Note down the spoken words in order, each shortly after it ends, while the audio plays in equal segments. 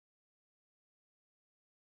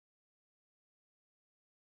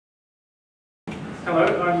Hello,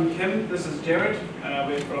 I'm Kim. This is Jared.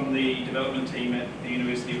 We're from the development team at the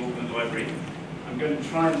University of Auckland Library. I'm going to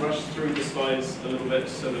try and rush through the slides a little bit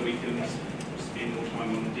so that we can spend more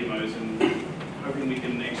time on the demos, and hoping we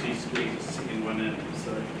can actually squeeze a second one in.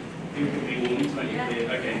 So you can be warned, don't you?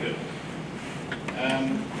 Yeah. Okay, good.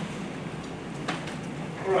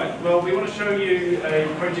 Alright, well, we want to show you a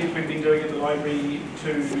project we've been doing at the library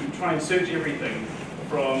to try and search everything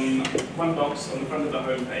from one box on the front of the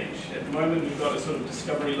home page. At the moment we've got a sort of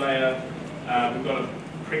discovery layer, we've got a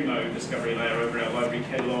primo discovery layer over our library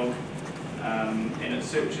catalogue, and it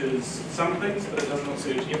searches some things but it does not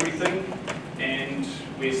search everything, and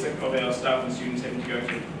we're sick of our staff and students having to go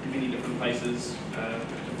to many different places to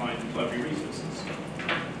find library resources.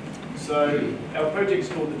 So our project is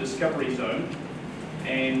called the Discovery Zone,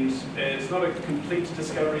 and it's not a complete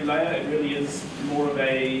discovery layer, it really is more of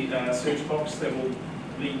a search box that will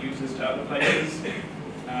lead users to other places.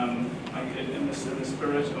 In the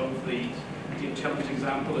spirit of the Dev Challenge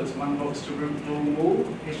example, it's one box to rule them all,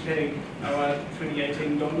 hashtag our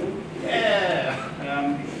 2018 dongle. Yeah!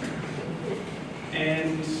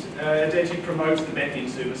 And it actually promotes the back-end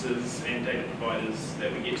services and data providers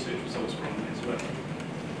that we get search results from as well.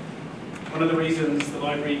 One of the reasons the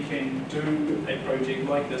library can do a project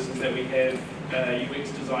like this is that we have a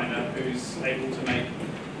UX designer who's able to make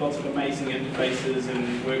lots of amazing interfaces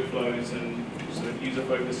and workflows and sort of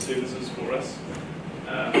user-focused services for us.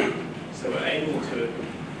 So we're able to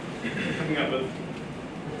coming up with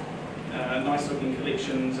nice-looking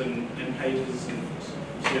collections and pages and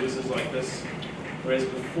services like this. Whereas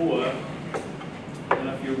before, I don't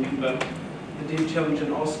know if you remember, the Dev Challenge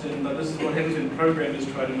in Austin, but this is what happens when programmers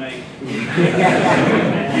try to make. So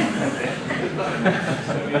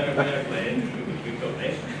we are glad we've got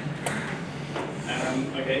that.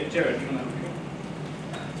 Okay, Jared, you want to?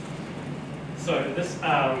 So this,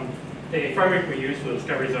 the framework we used for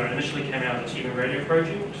Discovery Zone initially came out of the Achievement Radio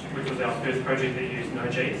project, which was our first project that used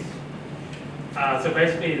Node.js. So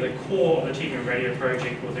basically the core of the Achievement Radio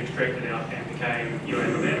project was extracted out and became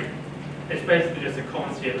UA. It's basically just a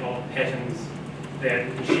common set of patterns that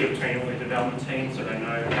we can share between all the development teams so they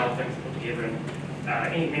know how things are put together, and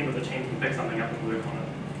any member of the team can pick something up and work on it.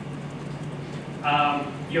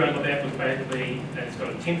 UA was basically, it's got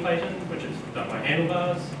a template in, which is done by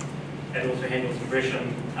handlebars. It also handles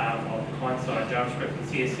progression of client-side JavaScript and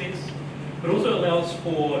CSS. It also allows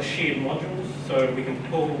for shared modules, so we can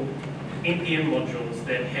pull NPM modules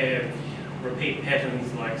that have repeat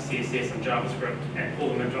patterns like CSS and JavaScript and pull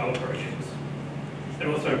them into other projects. It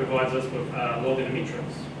also provides us with login and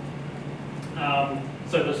metrics.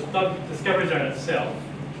 So the Discovery Zone itself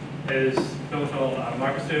is built on a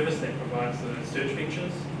microservice that provides the search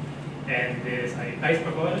features, and there's a base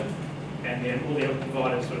provider, and then all the other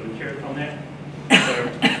providers sort of inherit from that. So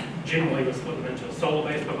generally we split them into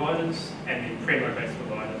Solr-based providers and then Primo-based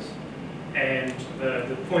providers. And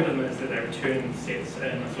the point of them is that they return sets in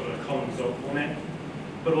a sort of common result format,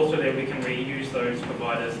 but also that we can reuse those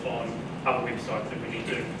providers on other websites if we need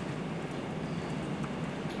to.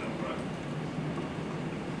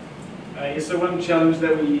 So one challenge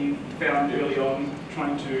that we found early on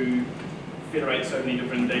trying to federate so many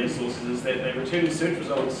different data sources is that they return search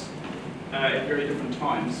results at very different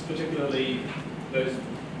times, particularly those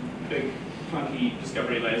big clunky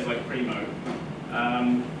discovery layers like Primo.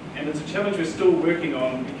 And it's a challenge we're still working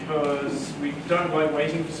on because we don't like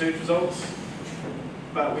waiting for search results,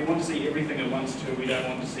 but we want to see everything at once too. We don't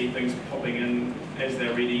want to see things popping in as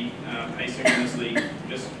they're ready asynchronously,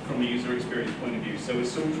 just from a user experience point of view. So we're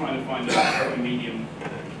still trying to find a happy medium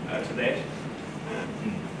to that.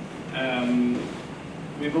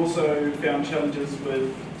 We've also found challenges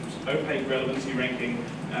with opaque relevancy ranking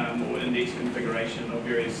or index configuration of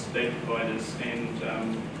various data providers, and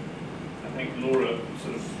I think Laura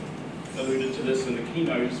sort of alluded to this in the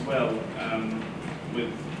keynote as well,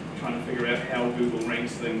 with trying to figure out how Google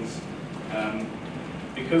ranks things.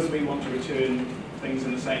 Because we want to return things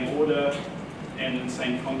in the same order and in the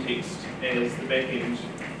same context as the back-end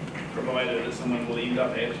provider that someone will end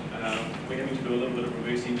up at, we're having to do a little bit of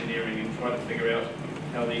reverse engineering and try to figure out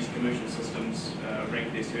how these commercial systems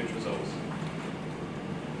rank their search results.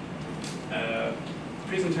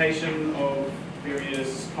 Presentation of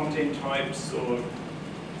various content types or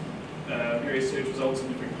various search results in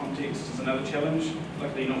different contexts is another challenge.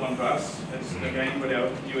 Luckily not one for us. It's again what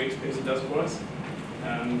our UX person does for us.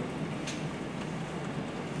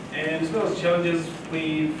 And as well as challenges,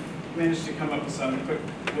 we've managed to come up with some quick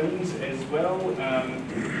wins as well.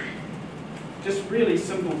 Just really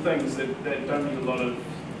simple things that don't need a lot of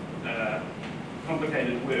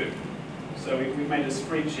complicated work. So we've made a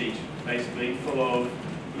spreadsheet basically full of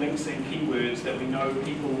links and keywords that we know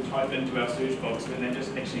people type into our search box when they're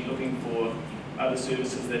just actually looking for other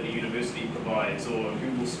services that the university provides, or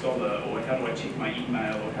Google Scholar, or how do I check my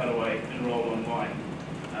email, or how do I enroll online.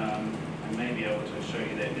 I may be able to show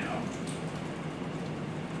you that now.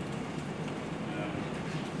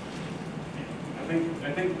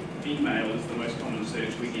 I think email is the most common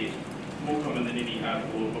search we get, more common than any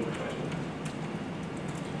article or book title.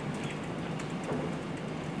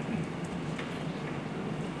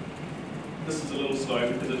 This is a little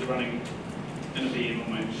slow because it's running in a VM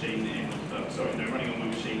on my machine, and running on my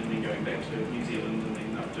machine and then going back to New Zealand and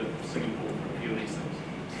then up to Singapore for a few of these things.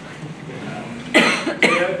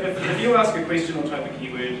 If you ask a question or type a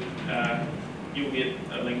keyword, you'll get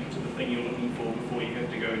a link to the thing you're looking for before you have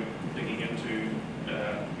to go digging into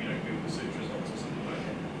Google search results or something like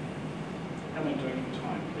that. How am I doing for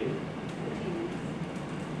time, Claire? 14 minutes.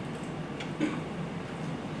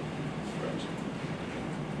 Great.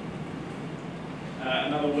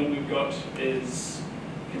 Another one we've got is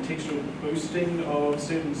contextual boosting of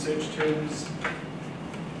certain search terms.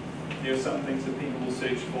 There are some things that people will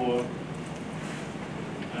search for.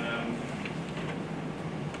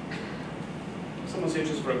 If someone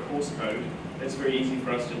searches for a course code, that's very easy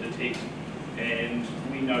for us to detect, and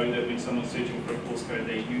we know that when someone's searching for a course code,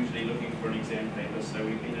 they're usually looking for an exam paper, so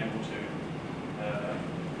we've been able to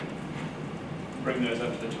bring those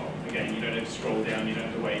up to the top. Again, you don't have to scroll down, you don't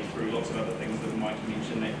have to wade through lots of other things that might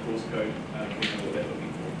mention that course code, we know what they're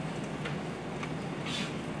looking for.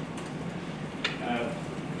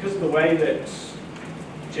 Because of the way that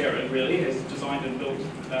Jared really has designed and built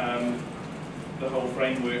the whole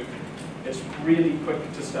framework, it's really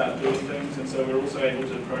quick to start doing things, and so we're also able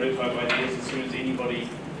to prototype ideas as soon as anybody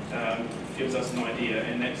gives us an idea,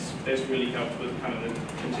 and that's really helped with kind of the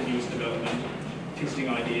continuous development, testing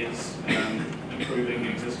ideas, improving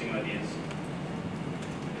existing ideas.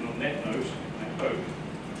 And on that note, I hope,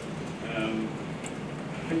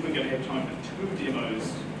 I think we're going to have time for 2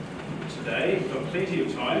 demos today. We've got plenty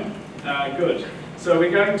of time. Good. So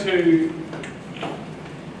we're going to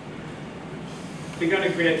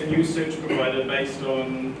create a new search provider based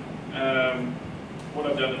on what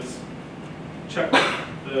I've done is chuck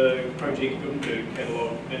the project Gutenberg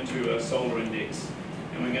catalog into a Solr index,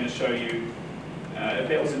 and we're going to show you if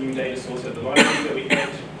that was a new data source at the library that we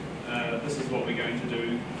had, this is what we're going to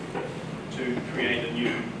do to create a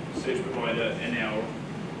new search provider in our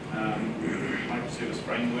microservice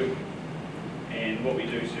framework, and what we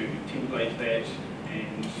do to template that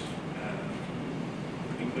and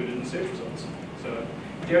include it in the search results. So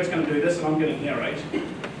Jared's going to do this, and I'm going to narrate.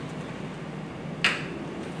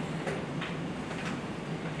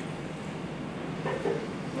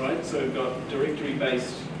 Right, so we've got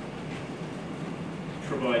directory-based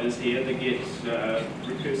providers here that get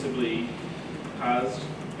recursively parsed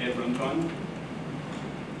at runtime.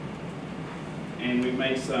 And we've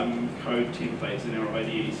made some code templates in our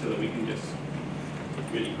IDE so that we can just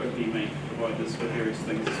really quickly provide this for various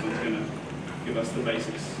things. This one's going to give us the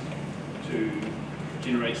basics to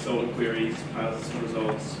generate Solr queries, parse some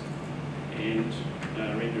results, and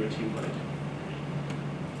render a template.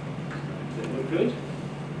 Does that look good?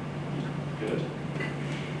 Good.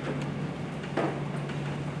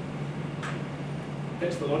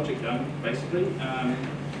 That's the logic done, basically.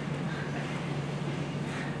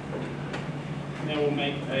 Now we'll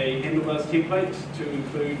make a handlebars template to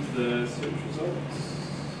include the search results.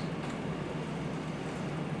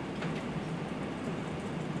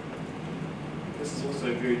 This is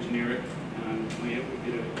also very generic. We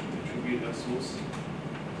better attribute our source.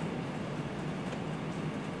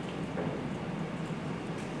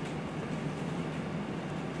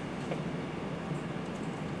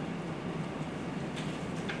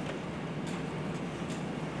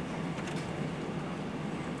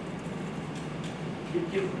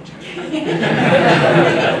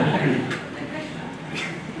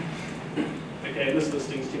 Okay, this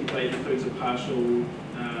listings template includes a partial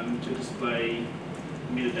to display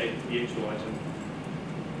metadata for the actual item.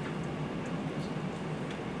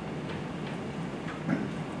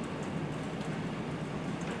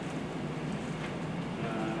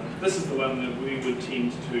 This is the one that we would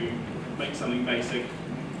tend to make something basic,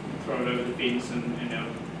 throw it over the fence, and our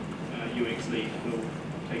UX lead will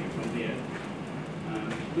take it from there.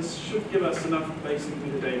 This should give us enough basic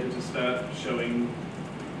metadata to start showing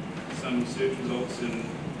some search results in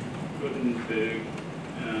Gutenberg.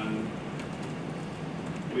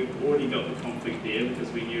 We've already got the config there because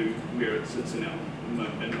we knew where it sits in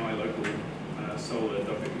my local Solr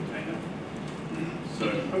Docker container. So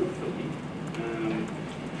hopefully,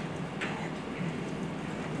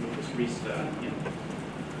 we'll just restart. Yeah.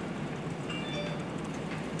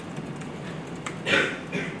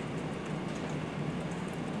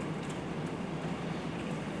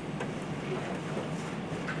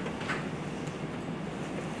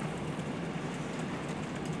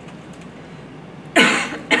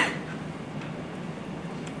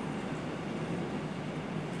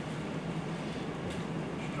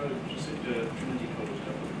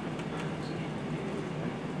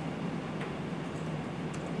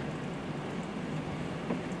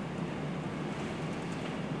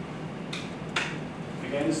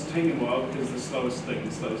 Okay, and this is taking a while because the slowest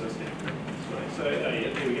thing slows us down. So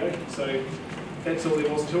yeah, there we go. So that's all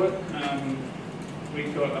there was to it.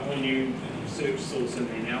 We've got a whole new search source in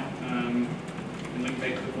there now. And link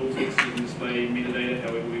back to the full text, you can display metadata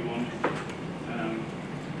however we want.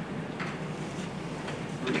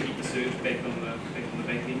 Repeat the search back on the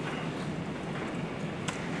back end.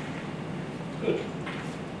 Good.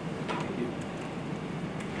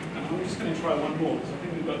 I'm just going to try one more because I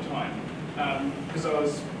think we've got time. Because I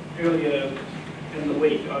was earlier in the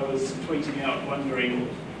week, I was tweeting out wondering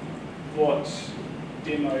what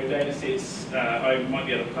demo data sets I might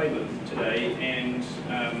be able to play with today, and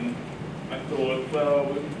I thought,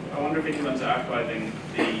 well, I wonder if anyone's archiving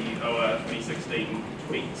the OR 2016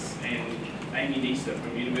 tweets, and Amy Neeser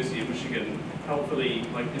from University of Michigan helpfully,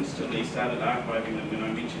 instantly started archiving them when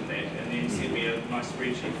I mentioned that, and then sent me a nice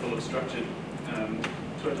spreadsheet full of structured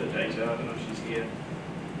Twitter data. I don't know if she's here,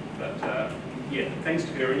 but yeah, thanks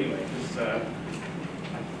to her anyway, because I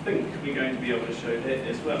think we're going to be able to show that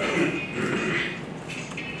as well. I'm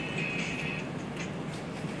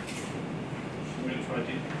going to try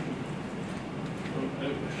to. Oh,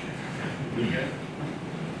 there we go.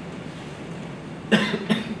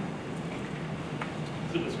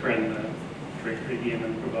 So just creating the directory again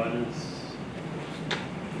and providers.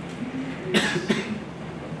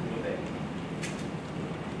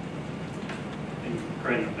 And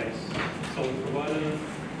creating a base solid provider.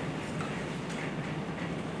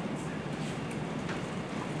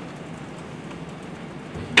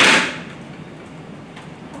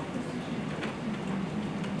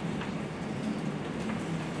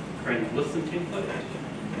 Creating a listen template.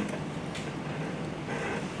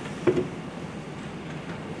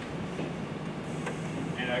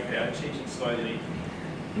 Okay, I cheated slightly.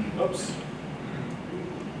 Oops.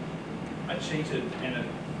 I cheated and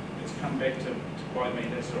it's come back to bite me.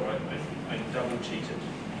 That's all right. I double cheated.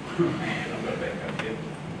 And I've got it back up here.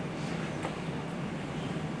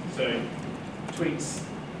 So, tweets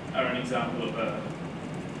are an example of a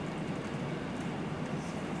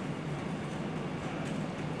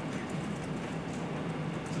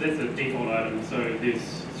that's a default item, so there's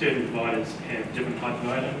certain providers have different types of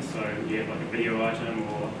items, so you have like a video item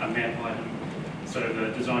or a map item. So the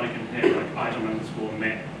designer can have like item underscore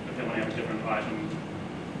map if they want to have a different item,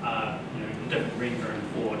 different rendering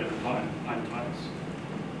for different item types.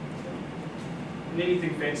 And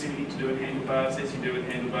anything fancy we need to do with handlebars, as you do with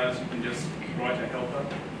handlebars, you can just write a helper.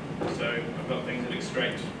 So I've got things that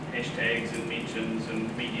extract hashtags and mentions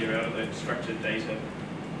and media out of that structured data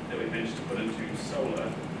that we managed to put into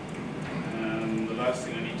Solar. The last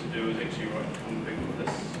thing I need to do is actually write a config for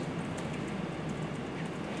this.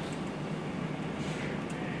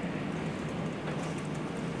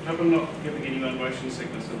 I hope I'm not giving anyone motion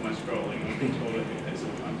sickness with my scrolling. I've been told I do that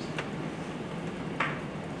sometimes.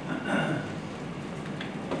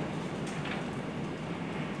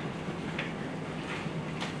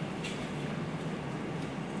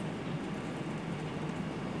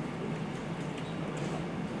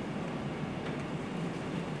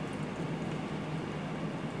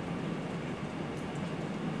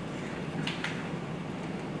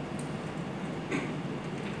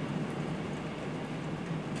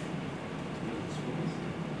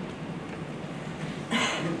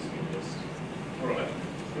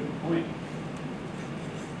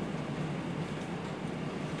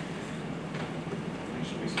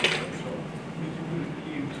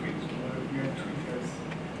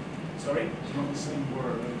 Sorry? It's not the same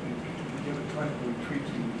word. I think you get a type of tweet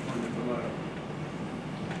and you find it below.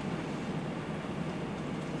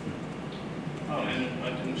 Oh, and I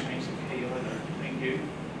didn't change the key either. Thank you.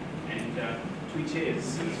 And tweeters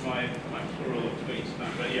is my plural of tweet. No,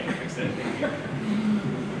 but yeah, I fixed that. Thank you.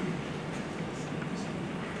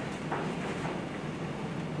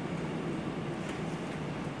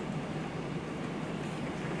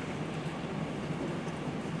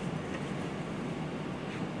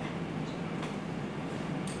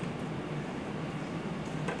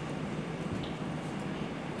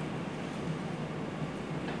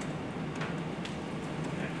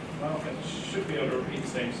 Well, I should be able to repeat the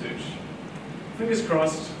same search. Fingers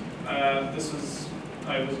crossed. I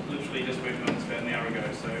was literally just working on this about an hour ago,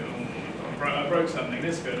 so I broke something.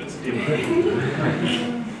 That's good. It's a demo. I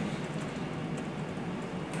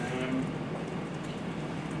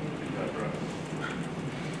think I broke.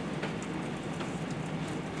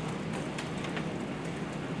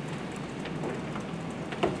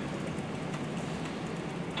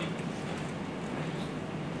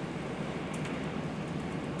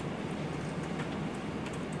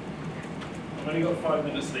 I've only got 5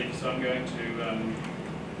 minutes left, so I'm going to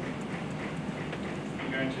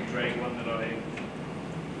drag one that I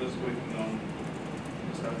was working on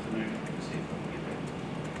this afternoon. See if I can get that.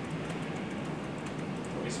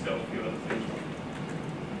 Probably spelled a few other things wrong.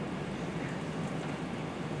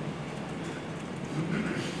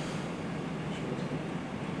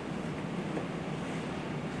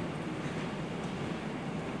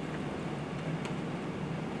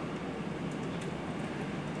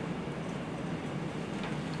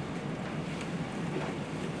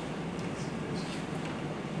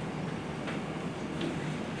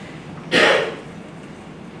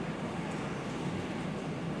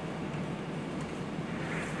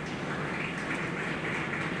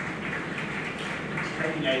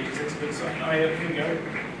 Taking ages, that's a good sign. Oh yeah, here we go.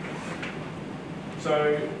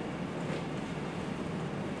 So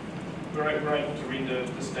we're able to render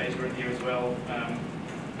this data in here as well.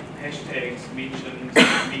 Hashtags, mentions,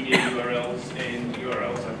 media URLs, and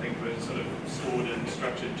URLs I think were sort of stored in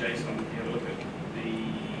structured JSON. If you have a look at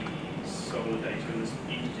the solar data in this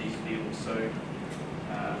entities field. So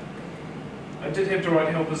I did have to write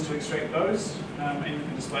helpers to extract those, and you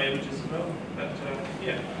can display images as well. But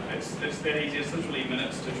yeah, it's that easy. It's literally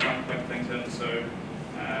minutes to try and plug things in. So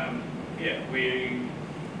yeah, we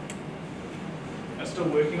are still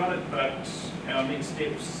working on it, but our next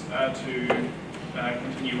steps are to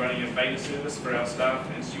continue running a beta service for our staff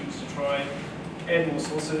and students to try, add more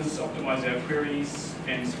sources, optimize our queries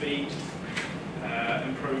and speed,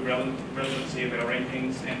 improve relevancy of our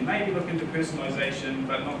rankings, and maybe look into personalization,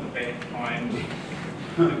 but not the bad kind,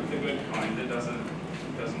 the good kind that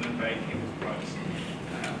doesn't invade people's